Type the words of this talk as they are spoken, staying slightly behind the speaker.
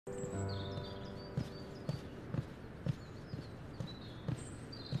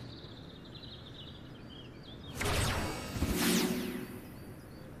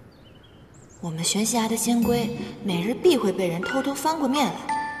我们玄溪崖的仙龟每日必会被人偷偷翻过面来，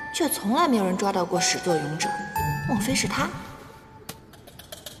却从来没有人抓到过始作俑者，莫非是他？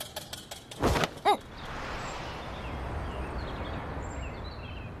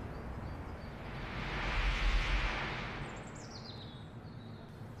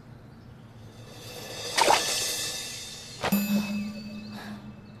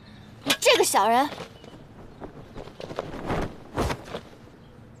你这个小人！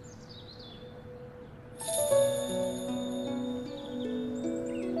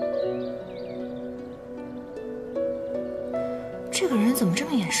 这个人怎么这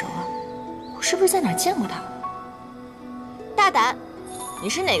么眼熟啊？我是不是在哪儿见过他？大胆！你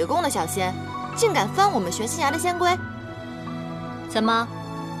是哪个宫的小仙，竟敢翻我们玄溪崖的仙龟？怎么，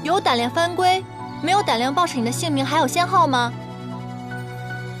有胆量翻龟，没有胆量报上你的姓名还有仙号吗？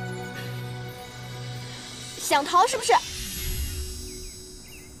想逃是不是？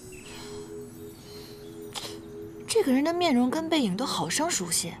这个人的面容跟背影都好生熟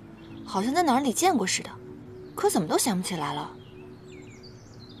悉，好像在哪里见过似的，可怎么都想不起来了。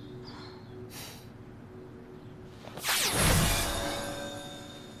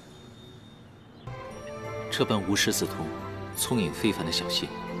 这般无师自通、聪颖非凡的小仙，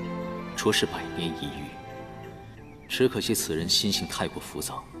着实百年一遇。只可惜此人心性太过浮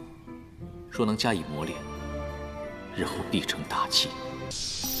躁，若能加以磨练，日后必成大器。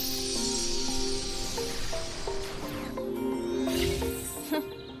哼，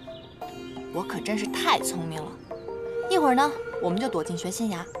我可真是太聪明了。一会儿呢，我们就躲进玄仙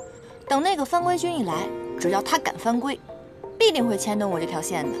崖，等那个翻龟君一来，只要他敢翻龟，必定会牵动我这条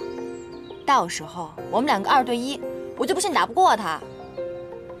线的。 到时候我们2个2对1，我就不信打不过他。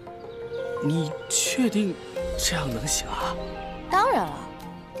你确定这样能行啊？当然了，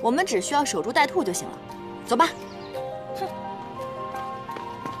我们只需要守株待兔就行了。走吧。哼。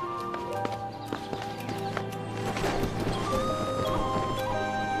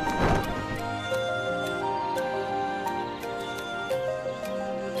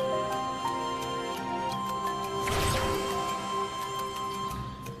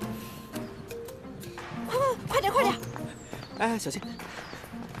快点！哎，小心！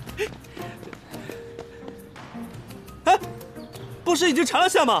哎，不是已经查了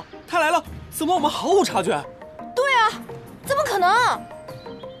下吗？他来了，怎么我们毫无察觉？对啊，怎么可能？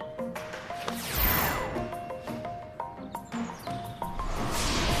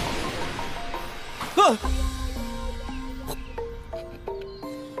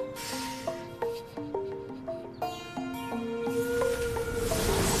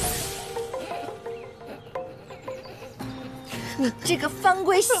你这个翻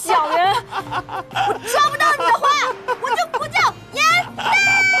龟小人，我抓不到你的话，我就不叫颜淡。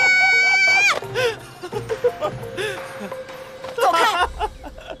走开！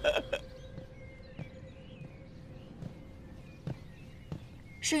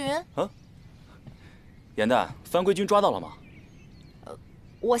世云，啊，颜淡，翻龟君抓到了吗？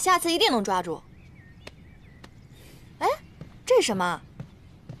我下次一定能抓住。哎，这是什么？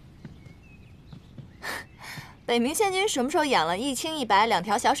 北冥仙君什么时候养了一青一白2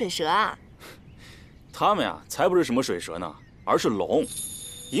条小水蛇啊？他们呀，才不是什么水蛇呢，而是龙。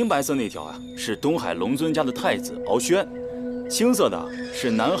银白色那条啊，是东海龙尊家的太子敖轩；青色的是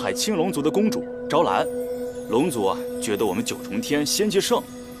南海青龙族的公主昭兰。龙族啊，觉得我们9重天仙气盛，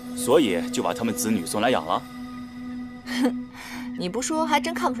所以就把他们子女送来养了。哼，你不说还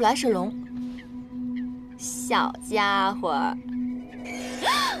真看不出来是龙。小家伙。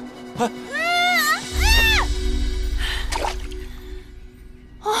哎。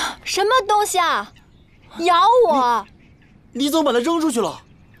 啊！什么东西啊！咬我！你怎么把它扔出去了？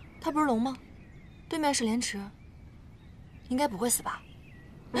它不是龙吗？对面是莲池，应该不会死吧？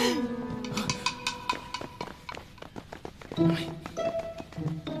嗯，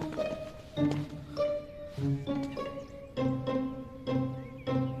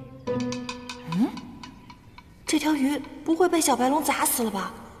这条鱼不会被小白龙砸死了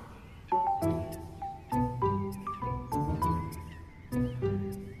吧？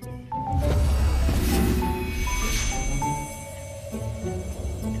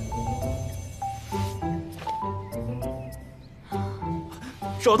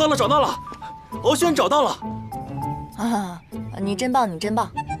 找到了，敖轩找到了。啊，你真棒，你真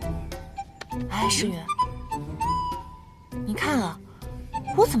棒！哎，世云，你看啊，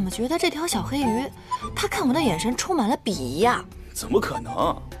我怎么觉得这条小黑鱼，它看我的眼神充满了鄙夷呀？怎么可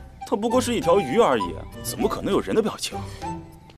能？它不过是一条鱼而已，怎么可能有人的表情？